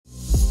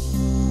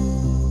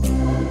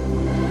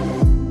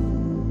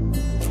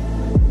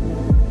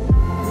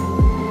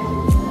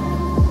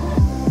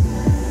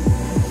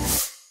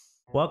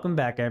Welcome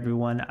back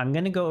everyone. I'm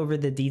going to go over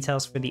the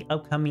details for the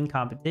upcoming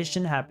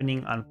competition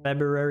happening on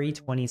February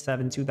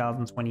 27,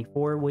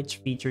 2024, which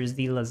features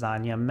the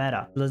lasagna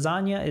meta.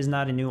 Lasagna is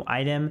not a new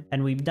item,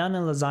 and we've done a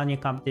lasagna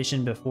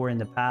competition before in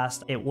the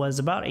past. It was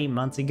about 8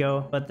 months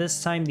ago, but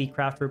this time the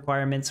craft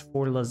requirements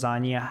for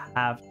lasagna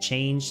have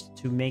changed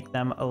to make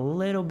them a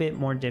little bit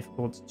more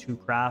difficult to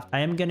craft.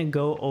 I am going to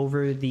go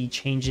over the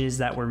changes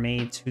that were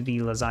made to the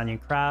lasagna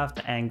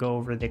craft and go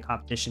over the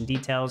competition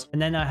details,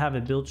 and then I have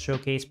a build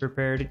showcase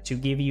prepared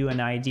to give you an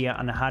idea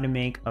on how to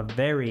make a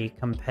very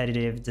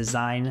competitive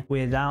design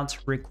without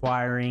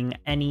requiring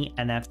any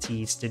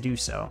NFTs to do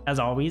so. As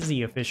always,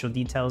 the official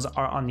details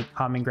are on the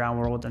Common Ground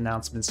World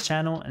Announcements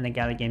channel in the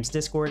Gala Games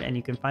Discord, and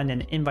you can find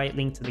an invite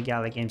link to the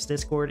Gala Games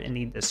Discord in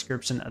the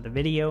description of the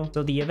video.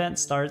 So the event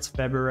starts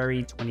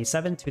February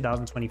 27,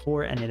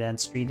 2024, and it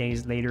ends 3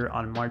 days later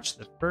on March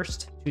the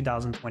 1st,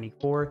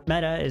 2024.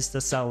 Meta is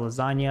to sell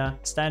lasagna.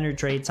 Standard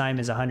trade time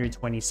is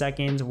 120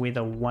 seconds with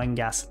a 1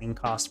 gasoline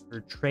cost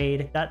per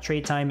trade. That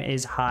trade time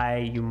is high.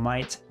 You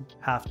might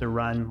have to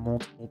run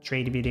multiple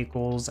trade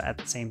vehicles at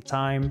the same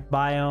time.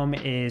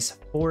 Biome is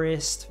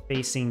forest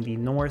facing the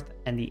north,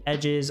 and the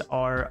edges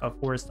are a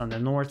forest on the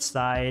north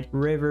side,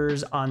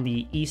 rivers on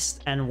the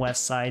east and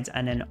west sides,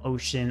 and an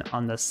ocean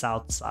on the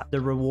south side. The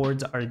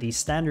rewards are the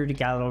standard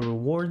Gala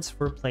rewards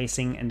for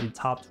placing in the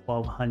top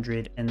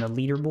 1200 in the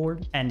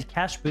leaderboard, and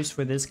cash boosts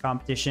for this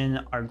competition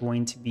are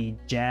going to be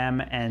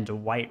jam and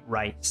white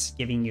rice,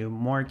 giving you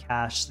more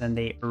cash than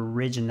they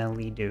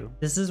originally do.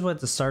 This is what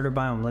the starter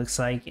biome looks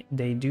like.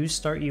 They do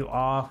start you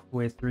off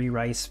with 3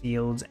 rice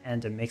fields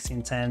and a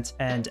mixing tent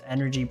and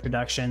energy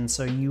production,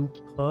 so you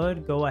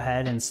could go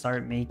ahead and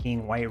start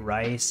making white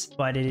rice,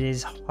 but it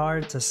is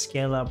hard to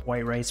scale up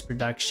white rice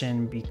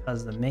production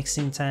because the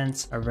mixing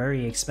tents are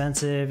very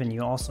expensive, and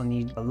you also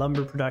need the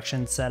lumber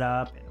production set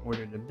up in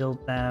order to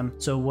build them.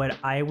 So what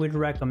I would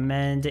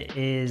recommend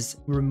is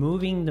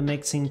removing the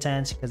mixing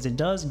tent, because it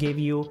does give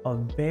you a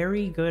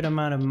very good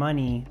amount of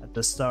money at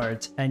the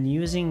start, and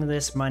using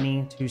this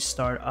money to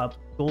start up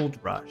Gold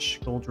Rush.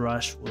 Gold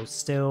Rush will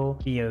still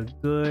be a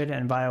good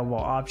and viable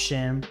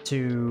option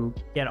to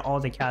get all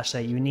the cash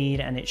that you need,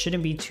 and it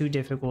shouldn't be too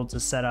difficult to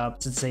set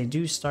up, since they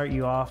do start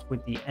you off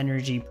with the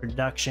energy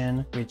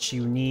production which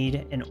you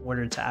need in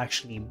order to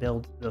actually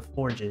build the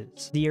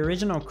forges. The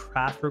original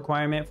craft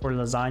requirement for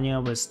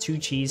lasagna was 2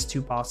 cheese,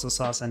 2 pasta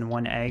sauce, and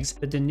 1 eggs,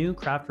 but the new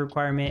craft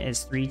requirement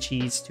is 3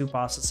 cheese, 2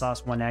 pasta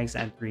sauce, 1 eggs,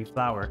 and 3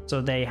 flour.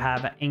 So they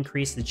have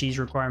increased the cheese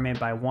requirement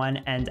by 1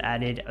 and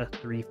added a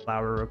 3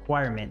 flour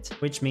requirement,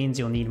 which means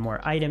you'll need more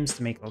items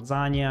to make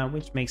lasagna,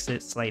 which makes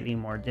it slightly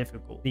more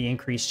difficult. The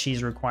increased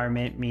cheese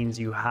requirement means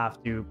you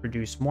have to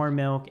produce more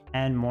milk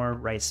and more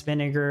rice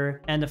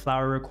vinegar, and the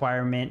flour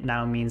requirement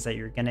now means that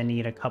you're gonna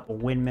need a couple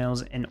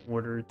windmills in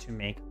order to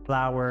make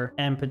flour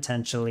and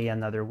potentially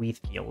another wheat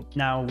field.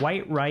 Now,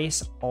 white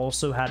rice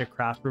also had a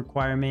craft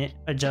requirement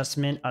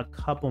adjustment a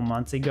couple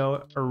months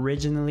ago.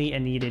 Originally, it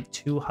needed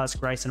 2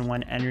 husk rice and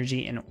 1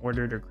 energy in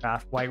order to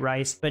craft white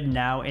rice, but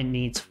now it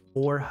needs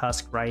 4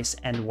 husk rice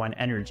and 1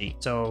 energy.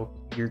 So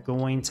you're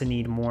going to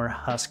need more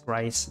husk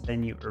rice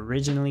than you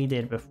originally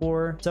did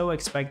before, so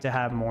expect to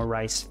have more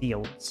rice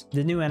fields.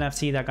 The new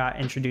NFT that got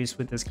introduced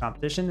with this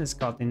competition is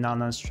called the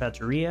Nana's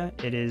Trattoria.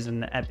 It is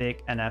an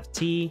epic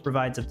NFT,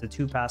 provides up to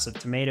 2 passive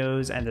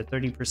tomatoes and a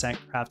 30%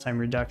 craft time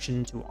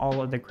reduction to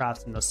all of the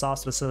crafts in the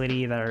sauce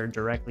facility that are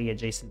directly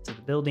adjacent to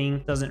the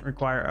building. Doesn't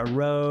require a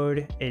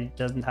road, it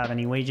doesn't have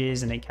any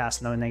wages, and it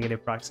casts no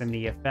negative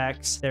proximity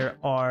effects. There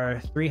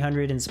are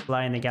 300 in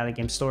supply in the Gala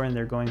Game Store, and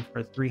they're going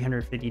for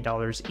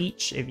 $350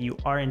 each. If you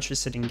are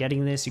interested in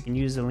getting this, you can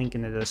use the link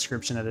in the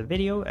description of the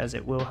video, as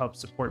it will help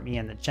support me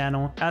and the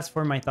channel. As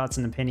for my thoughts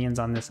and opinions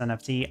on this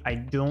NFT, I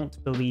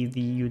don't believe the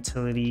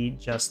utility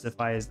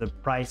justifies the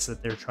price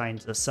that they're trying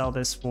to sell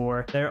this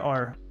for. There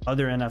are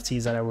other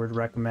NFTs that I would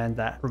recommend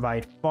that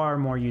provide far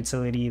more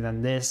utility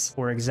than this.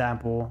 For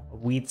example, a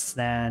wheat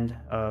stand,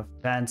 a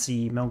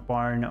fancy milk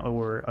barn,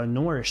 or a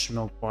Nourish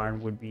milk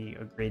barn would be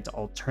a great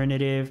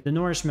alternative. The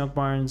Nourish milk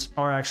barns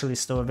are actually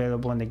still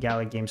available in the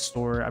Gala Game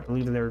Store. I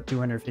believe they're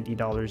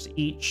 $250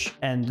 each,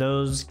 and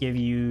those give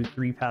you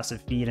 3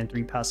 passive feed and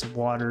 3 passive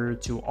water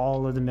to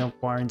all of the milk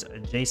barns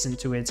adjacent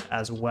to it,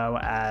 as well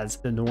as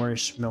the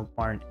Nourish milk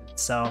barn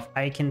itself.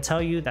 I can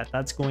tell you that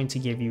that's going to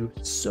give you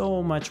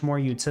so much more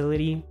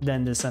utility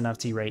than this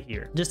NFT right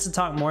here. Just to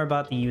talk more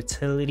about the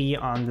utility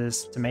on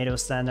this tomato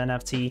stand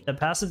NFT, the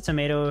passive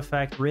tomato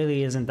effect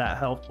really isn't that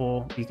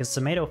helpful, because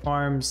tomato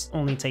farms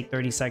only take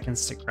 30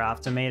 seconds to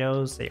craft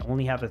tomatoes. They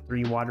only have a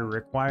 3 water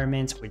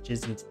requirement, which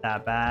isn't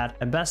that bad.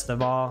 And best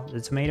of all, the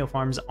tomato tomato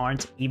farms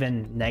aren't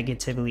even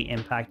negatively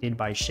impacted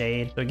by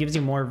shade. So it gives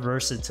you more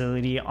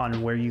versatility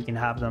on where you can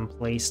have them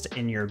placed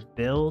in your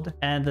build.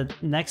 And the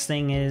next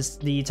thing is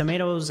the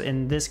tomatoes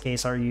in this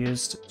case are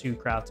used to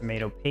craft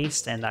tomato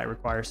paste, and that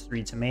requires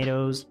 3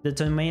 tomatoes. The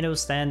tomato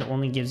stand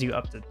only gives you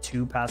up to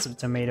 2 passive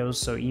tomatoes,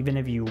 so even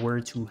if you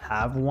were to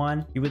have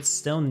one, you would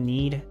still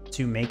need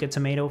to make a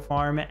tomato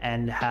farm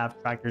and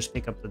have tractors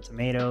pick up the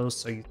tomatoes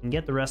so you can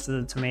get the rest of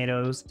the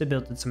tomatoes to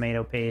build the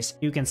tomato paste.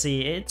 You can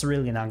see it's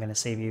really not going to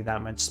save you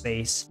that much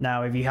space.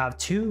 Now if you have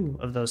 2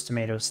 of those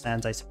tomato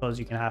stands, I suppose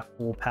you can have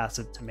full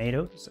passive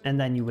tomatoes, and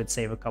then you would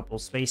save a couple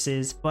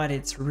spaces, but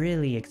it's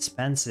really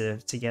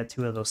expensive to get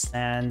 2 of those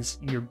stands.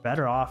 You're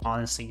better off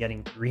honestly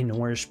getting 3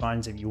 nourish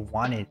funds if you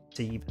wanted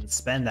to even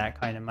spend that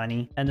kind of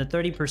money. And the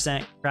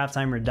 30% craft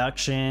time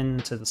reduction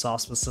to the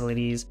sauce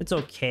facilities, it's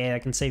okay. I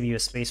can save you a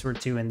space or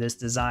 2 in this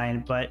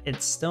design, but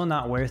it's still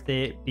not worth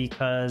it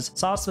because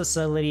sauce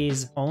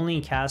facilities only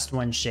cast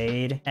 1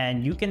 shade,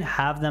 and you can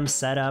have them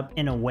set up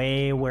in a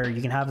way where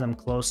you can have them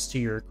close to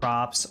your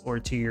crops or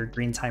to your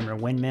green timer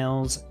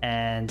windmills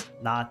and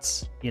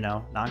not, you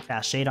know, not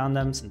cast shade on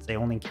them since they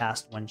only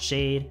cast 1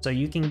 shade. So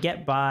you can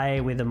get by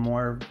with a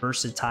more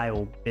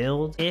versatile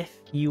build. If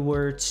you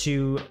were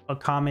to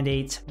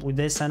accommodate with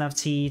this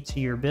NFT to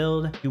your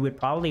build, you would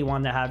probably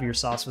want to have your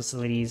sauce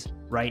facilities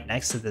right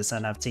next to this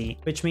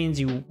NFT, which means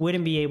you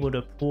wouldn't be able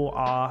to pull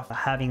off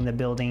having the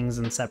buildings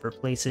in separate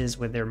places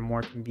where they're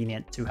more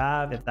convenient to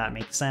have, if that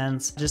makes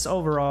sense. Just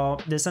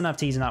overall, this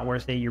NFT is not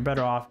worth it. You're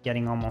better off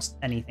getting almost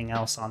anything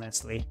else,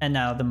 honestly. And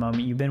now the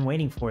moment you've been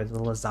waiting for, the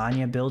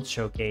lasagna build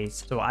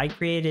showcase. So I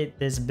created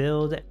this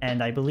build,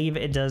 and I believe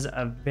it does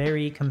a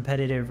very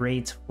competitive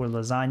rate for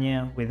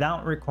lasagna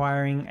without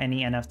requiring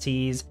any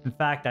NFTs. In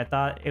fact, I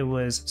thought it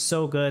was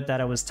so good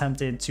that I was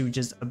tempted to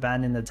just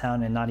abandon the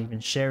town and not even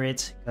share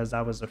it because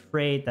I was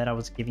afraid that I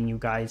was giving you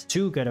guys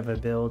too good of a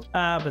build.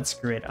 But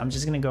screw it, I'm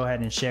just gonna go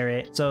ahead and share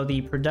it. So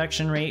the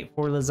production rate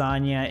for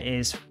lasagna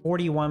is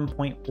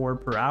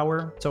 41.4 per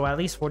hour, so at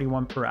least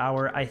 41 per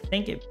hour. I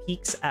think it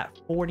peaks at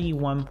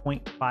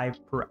 41.5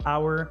 per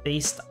hour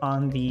based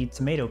on the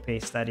tomato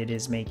paste that it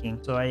is making.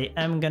 So I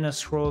am gonna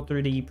scroll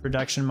through the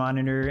production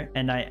monitor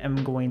and I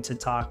am going to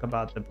talk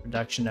about the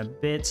production a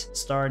bit,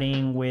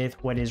 starting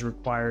with what is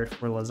required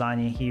for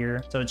lasagna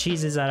here. So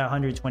cheese is at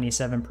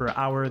 127 per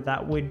hour.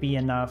 That would be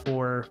enough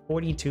for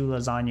 42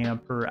 lasagna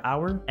per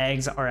hour.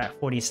 Eggs are at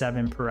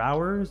 47 per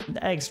hour.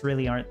 The eggs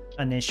really aren't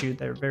an issue.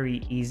 They're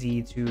very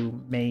easy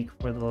to make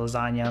for the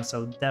lasagna,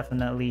 so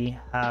definitely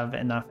have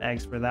enough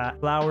eggs for that.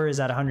 Flour is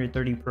at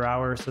 130 per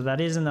hour, so that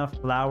is enough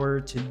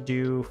flour to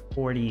do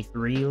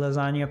 43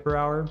 lasagna per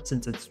hour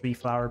since it's 3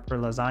 flour per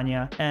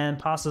lasagna. And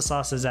pasta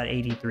sauce is at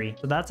 83,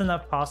 so that's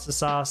enough pasta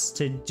sauce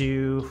to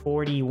do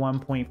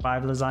 41.5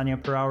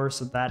 lasagna per hour,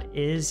 so that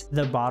is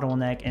the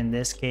bottleneck in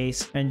this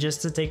case. And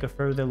just to take a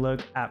further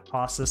look at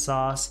pasta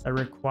sauce, that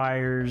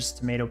requires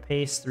tomato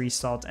paste, 3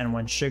 salt, and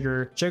 1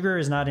 sugar. Sugar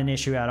is not an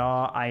issue at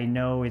all. I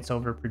know it's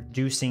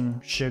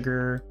overproducing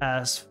sugar.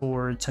 As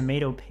for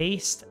tomato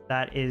paste,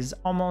 that is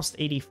almost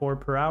 84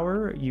 per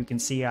hour. You can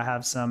see I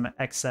have some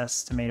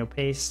excess tomato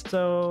paste,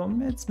 so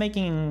it's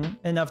making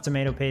enough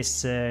tomato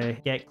paste to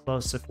get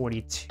close to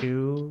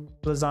 42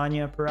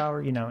 lasagna per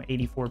hour, you know,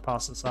 84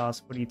 pasta sauce,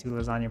 42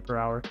 lasagna per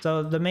hour.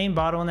 So the main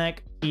bottleneck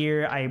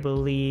here, I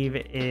believe,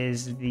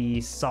 is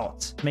the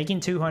salt. Making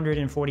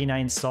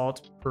 249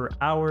 salt per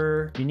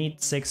hour, you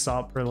need 6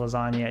 salt per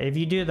lasagna. If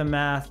you do the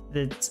math,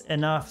 it's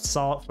enough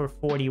salt for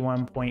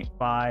 41.5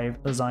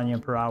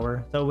 lasagna per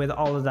hour. So with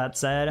all of that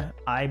said,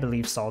 I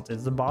believe salt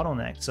is the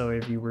bottleneck. So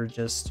if you were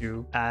just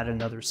to add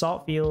another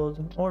salt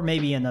field, or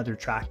maybe another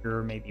tractor,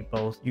 or maybe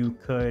both, you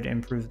could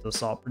improve the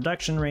salt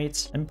production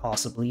rates and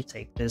possibly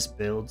take this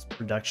build's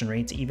production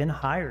rates even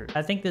higher.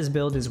 I think this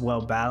build is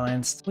well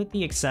balanced, with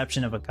the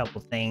exception of a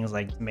couple things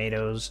like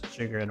tomatoes,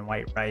 sugar, and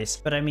white rice.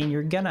 But I mean,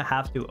 you're gonna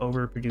have to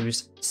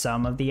overproduce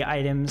some of the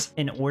items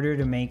in order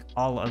to make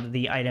all of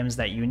the items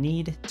that you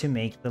need to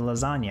make the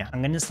lasagna.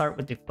 I'm going to start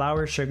with the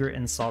flour, sugar,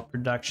 and salt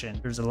production.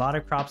 There's a lot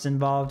of crops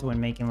involved when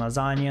making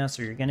lasagna,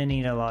 so you're going to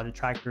need a lot of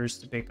tractors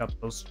to pick up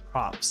those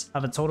crops. I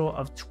have a total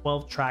of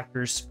 12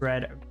 tractors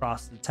spread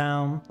across the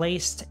town,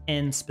 placed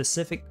in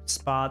specific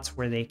spots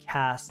where they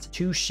cast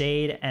 2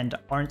 shade and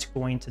aren't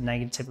going to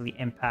negatively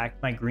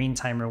impact my green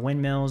timer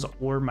windmills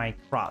or my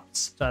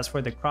crops. So as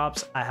for the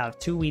crops, I have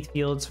 2 wheat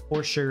fields,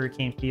 4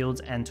 sugarcane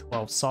fields, and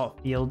 12 salt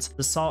fields.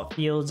 The salt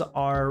fields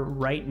are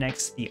right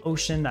next to the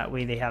ocean. That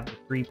way they have the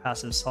 3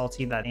 passive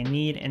salty that they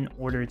need in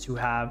order to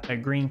have a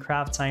green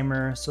craft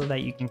timer so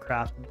that you can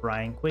craft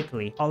brine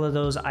quickly. All of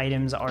those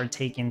items are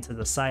taken to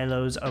the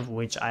silos, of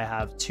which I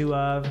have 2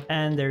 of,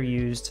 and they're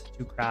used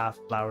to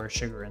craft flour,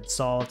 sugar, and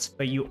salt.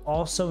 But you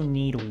also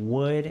need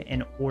wood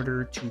in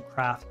order to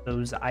craft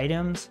those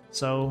items.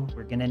 So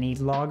we're gonna need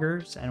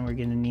loggers and we're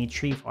gonna need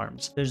tree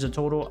farms. There's a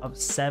total of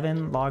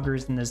 7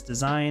 loggers in this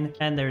design,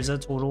 and there's a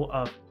total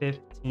of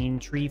 15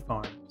 tree farms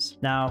farms.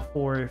 Now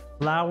for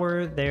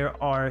flour,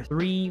 there are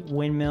 3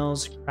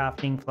 windmills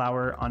crafting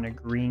flour on a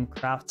green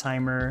craft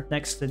timer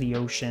next to the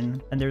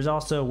ocean, and there's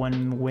also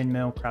 1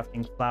 windmill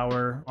crafting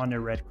flour on a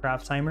red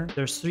craft timer.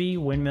 There's 3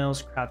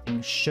 windmills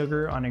crafting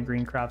sugar on a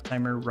green craft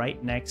timer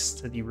right next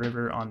to the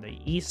river on the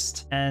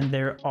east, and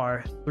there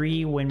are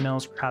 3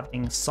 windmills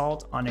crafting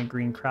salt on a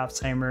green craft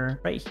timer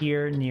right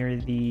here near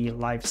the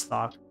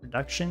livestock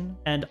production,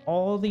 and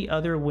all the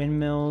other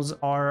windmills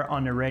are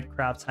on a red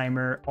craft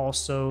timer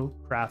also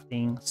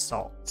crafting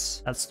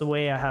salts. That's the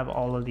way I have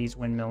all of these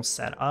windmills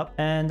set up,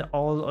 and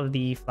all of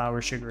the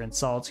flour, sugar, and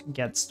salt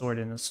get stored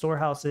in the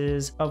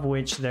storehouses, of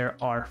which there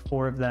are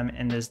 4 of them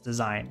in this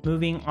design.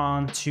 Moving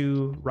on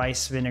to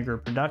rice vinegar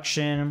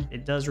production,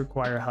 it does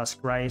require husk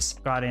rice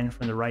got in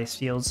from the rice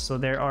fields, so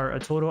there are a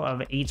total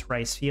of 8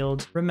 rice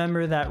fields.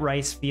 Remember that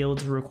rice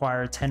fields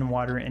require 10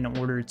 water in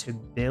order to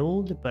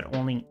build, but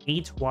only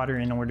 8 water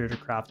in order to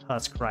craft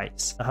husk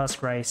rice. The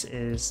husk rice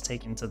is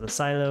taken to the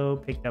silo,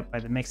 picked up by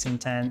the mixing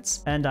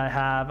tents, and I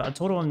have a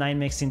total of 9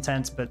 mixing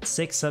tents, but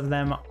 6 of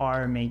them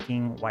are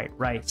making white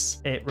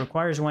rice. It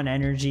requires 1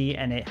 energy,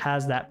 and it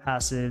has that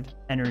passive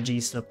energy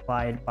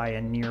supplied by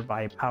a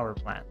nearby power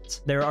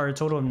plant. There are a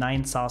total of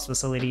 9 sauce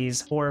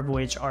facilities, 4 of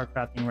which are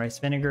crafting rice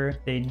vinegar.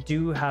 They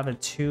do have a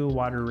 2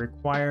 water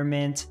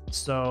requirement,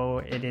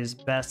 so it is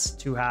best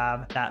to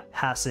have that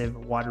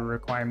passive water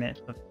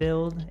requirement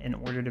fulfilled in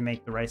order to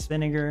make the rice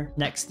vinegar.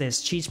 Next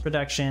is cheese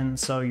production,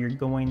 so you're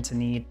going to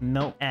need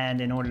milk,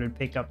 and in order to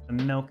pick up the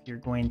milk, you're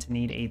going to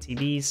need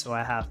ATVs. So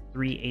I have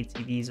 3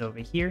 ATVs over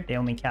here. They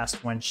only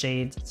cast 1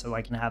 shade, so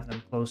I can have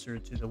them closer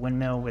to the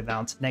windmill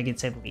without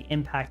negatively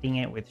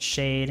impacting it with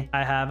shade.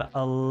 I have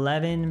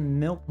 11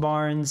 milk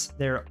barns.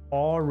 They're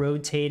all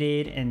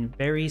rotated in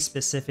very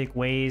specific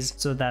ways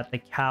so that the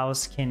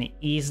cows can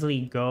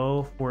easily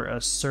go for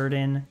a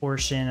certain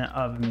portion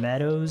of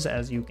meadows.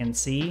 As you can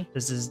see,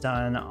 this is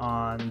done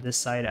on this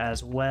side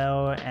as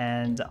well,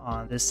 and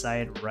on this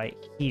side right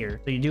here.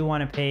 So you do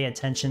want to pay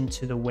attention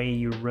to the way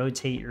you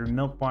rotate your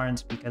milk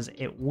barns, because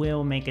it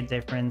will make a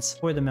difference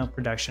for the milk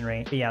production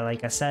rate. But yeah,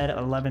 like I said,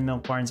 11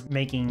 milk barns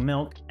making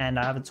milk, and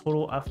I have a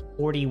total of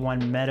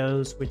 41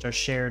 meadows which are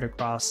shared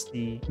across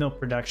the milk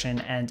production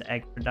and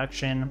egg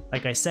production.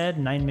 Like I said,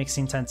 9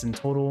 mixing tents in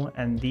total,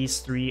 and these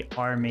 3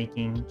 are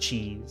making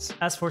cheese.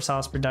 As for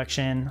sauce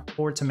production,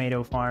 4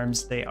 tomato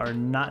farms, they are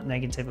not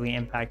negatively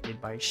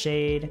impacted by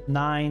shade.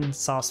 9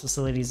 sauce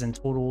facilities in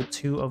total,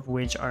 2 of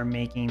which are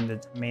making the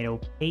tomato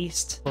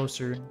paste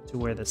closer to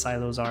where the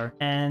silos are,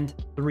 and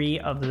 3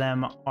 of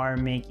them are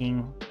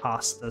making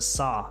pasta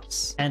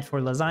sauce. And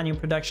for lasagna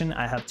production,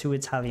 I have 2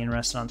 Italian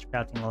restaurants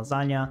crafting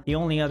lasagna. The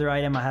only other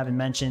item I haven't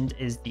mentioned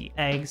is the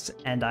eggs,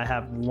 and I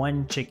have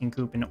 1 chicken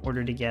coop in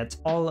order to get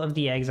all of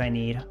the eggs I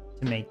need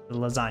to make the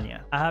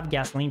lasagna. I have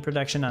gasoline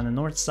production on the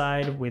north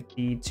side with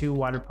the 2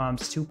 water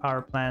pumps, 2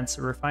 power plants,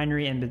 a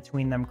refinery in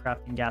between them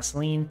crafting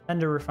gasoline,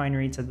 and a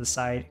refinery to the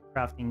side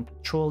crafting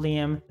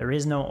petroleum. There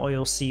is no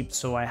oil seep,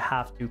 so I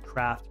have to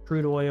craft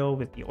crude oil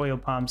with the oil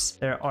pumps.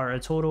 There are a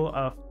total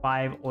of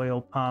 5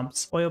 oil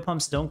pumps. Oil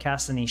pumps don't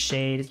cast any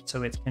shade,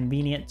 so it's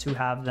convenient to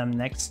have them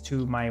next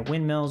to my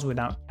windmills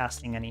without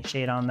casting any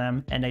shade on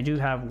them. And I do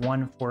have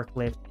 1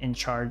 forklift in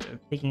charge of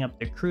picking up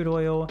the crude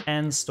oil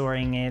and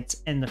storing it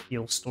in the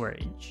fuel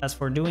storage. As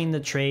for doing the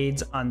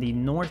trades, on the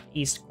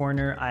northeast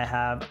corner, I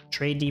have a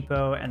trade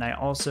depot, and I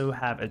also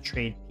have a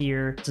trade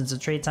pier. Since the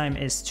trade time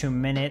is 2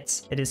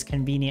 minutes, it is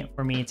convenient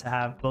for me to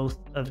have both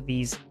of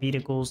these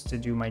vehicles to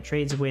do my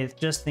trades with,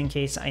 just in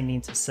case I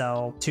need to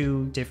sell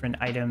 2 different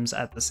items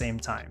at the same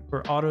time.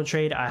 For auto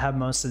trade, I have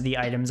most of the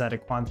items at a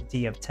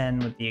quantity of 10,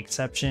 with the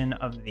exception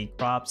of the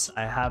crops.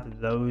 I have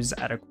those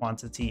at a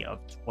quantity of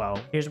 12.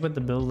 Here's what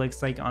the build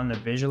looks like on the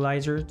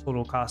visualizer.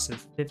 Total cost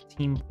is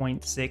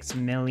 15.6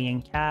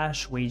 million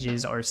cash.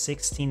 Wages are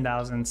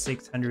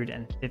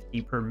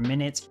 16,650 per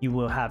minute. You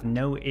will have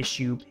no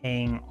issue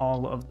paying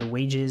all of the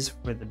wages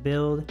for the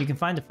build. You can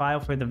find a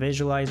file for the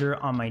visualizer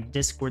on my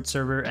Discord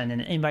server, and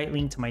an invite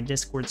link to my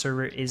Discord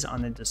server is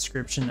on the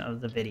description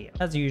of the video.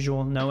 As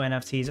usual, no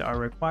NFTs are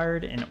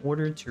required in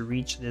order to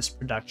reach this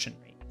production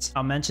rate.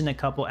 I'll mention a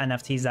couple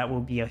NFTs that will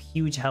be a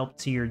huge help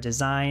to your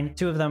design.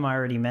 2 of them I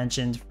already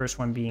mentioned. First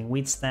one being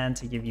wheat stand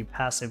to give you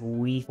passive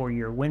wheat for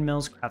your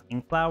windmills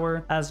crafting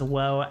flour, as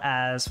well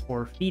as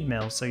for feed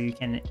mills, so you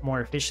can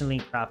more efficiently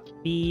craft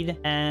feed,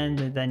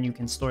 and then you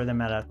can store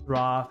them at a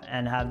trough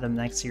and have them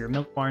next to your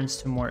milk barns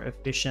to more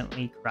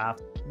efficiently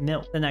craft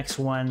milk. The next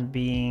one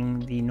being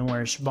the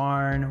Nourish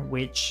barn,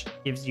 which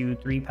gives you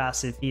 3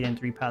 passive feed and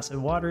 3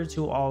 passive water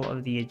to all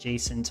of the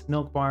adjacent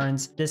milk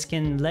barns. This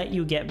can let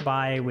you get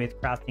by with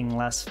crafting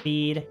less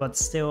feed, but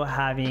still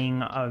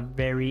having a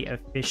very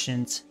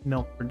efficient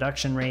milk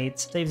production rate.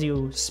 Saves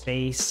you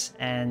space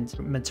and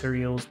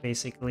materials,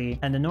 basically.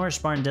 And the Nourish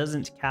barn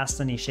doesn't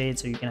cast any shade,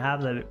 so you can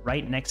have it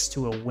right next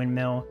to a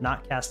windmill,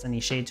 not cast any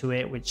shade to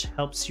it, which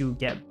helps you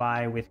get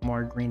by with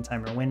more green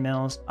timer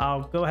windmills.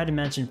 I'll go ahead and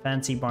mention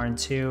Fancy barn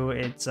too.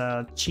 It's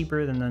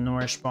cheaper than the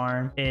Nourish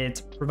barn.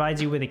 It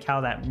provides you with a cow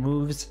that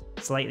moves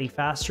slightly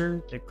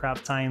faster. The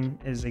craft time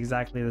is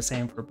exactly the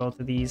same for both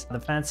of these. The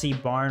fancy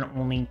barn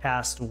only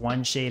cast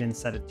 1 shade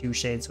instead of 2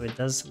 shades, so it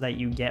does let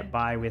you get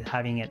by with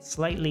having it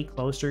slightly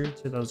closer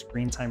to those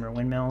green timer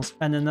windmills.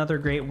 And another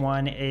great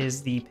one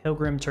is the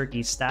Pilgrim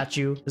Turkey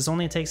statue. This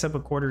only takes up a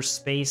quarter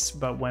space,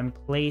 but when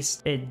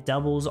placed, it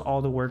doubles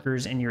all the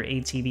workers in your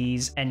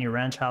ATVs and your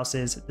ranch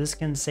houses. This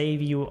can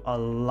save you a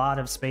lot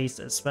of space,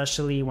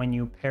 especially when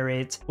you pair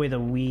it with a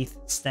wheat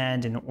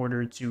stand in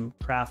order to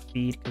craft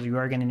feed, because you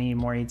are going to need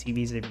more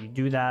ATVs if you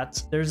do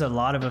that. There's a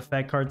lot of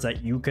effect cards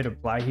that you could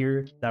apply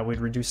here that would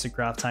reduce the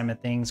craft time of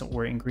things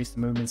or increase the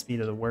movement speed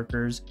of the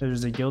workers.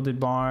 There's the Gilded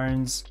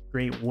Barns,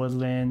 Great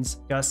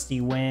Woodlands,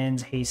 Gusty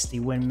Winds, Hasty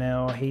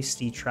Windmill,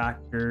 Hasty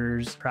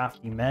Tractors,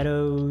 Crafty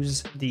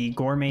Meadows, the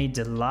Gourmet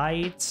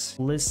Delight,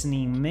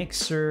 Listening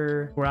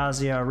Mixer,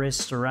 Grazia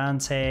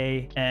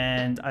Ristorante,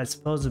 and I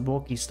suppose the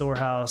Bulky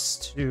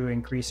Storehouse to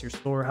increase your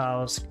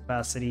storehouse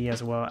capacity,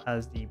 as well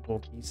as the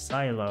Bulky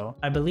Silo.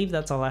 I believe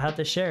that's all I had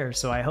to share,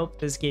 so I hope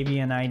this gave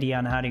you an idea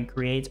on how to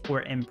create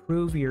or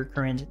improve your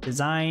current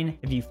design.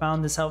 If you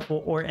found this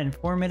helpful or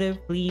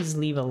informative, please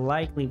leave a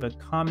like, leave a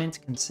comment,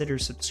 consider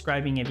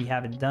subscribing if you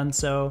haven't done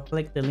so.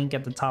 Click the link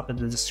at the top of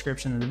the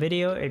description of the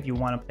video if you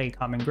want to play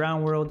Common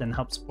Ground World and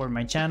help support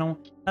my channel.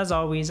 As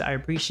always, I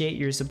appreciate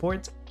your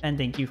support and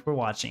thank you for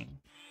watching.